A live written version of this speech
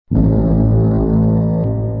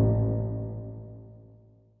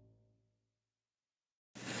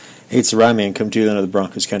Hey, it's the Rye Man. Come to you under the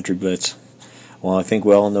Broncos Country Blitz. Well, I think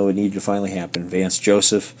we all know it needed to finally happen. Vance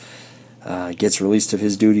Joseph gets released of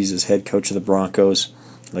his duties as head coach of the Broncos.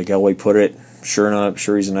 Like Elway put it,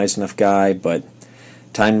 sure he's a nice enough guy, but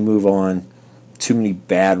time to move on. Too many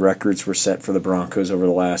bad records were set for the Broncos over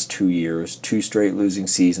the last 2 years. 2 straight losing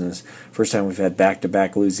seasons. First time we've had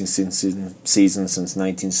back-to-back losing seasons since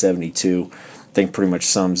 1972. I think pretty much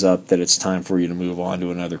sums up that it's time for you to move on to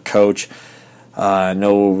another coach. I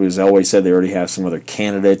know, as Elway said, they already have some other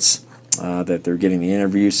candidates that they're getting the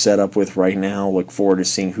interviews set up with right now. Look forward to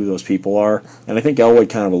seeing who those people are. And I think Elway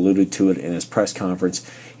kind of alluded to it in his press conference.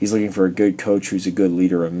 He's looking for a good coach who's a good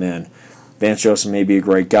leader of men. Vance Joseph may be a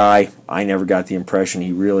great guy. I never got the impression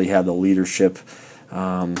he really had the leadership,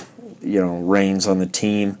 reins on the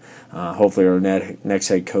team. Hopefully our next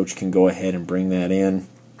head coach can go ahead and bring that in.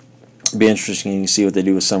 It'll be interesting to see what they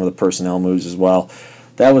do with some of the personnel moves as well.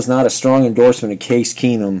 That was not a strong endorsement of Case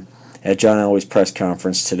Keenum at John Elway's press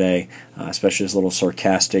conference today, especially his little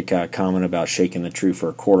sarcastic comment about shaking the tree for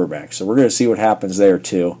a quarterback. So we're going to see what happens there,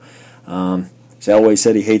 too. As Elway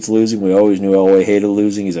said, he hates losing. We always knew Elway hated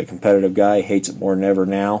losing. He's a competitive guy. He hates it more than ever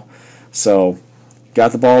now. So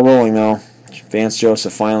got the ball rolling, though. Vance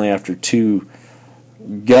Joseph finally, after 2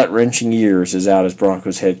 gut-wrenching years, is out as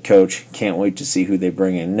Broncos head coach. Can't wait to see who they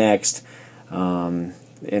bring in next.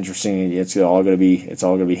 Interesting. It's all going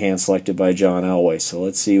to be hand selected by John Elway. So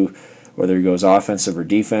let's see whether he goes offensive or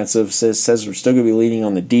defensive. Says we're still going to be leaning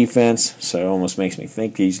on the defense. So it almost makes me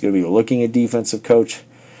think he's going to be looking at defensive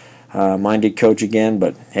minded coach again.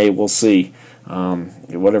 But hey, we'll see.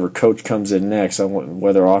 Whatever coach comes in next,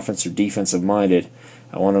 whether offense or defensive minded,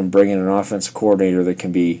 I want him to bring in an offensive coordinator that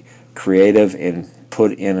can be creative and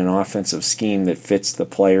put in an offensive scheme that fits the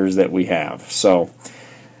players that we have. So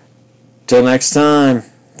till next time,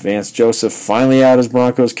 Vance Joseph finally out as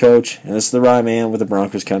Broncos coach, and this is the Rye Man with the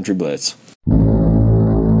Broncos Country Blitz.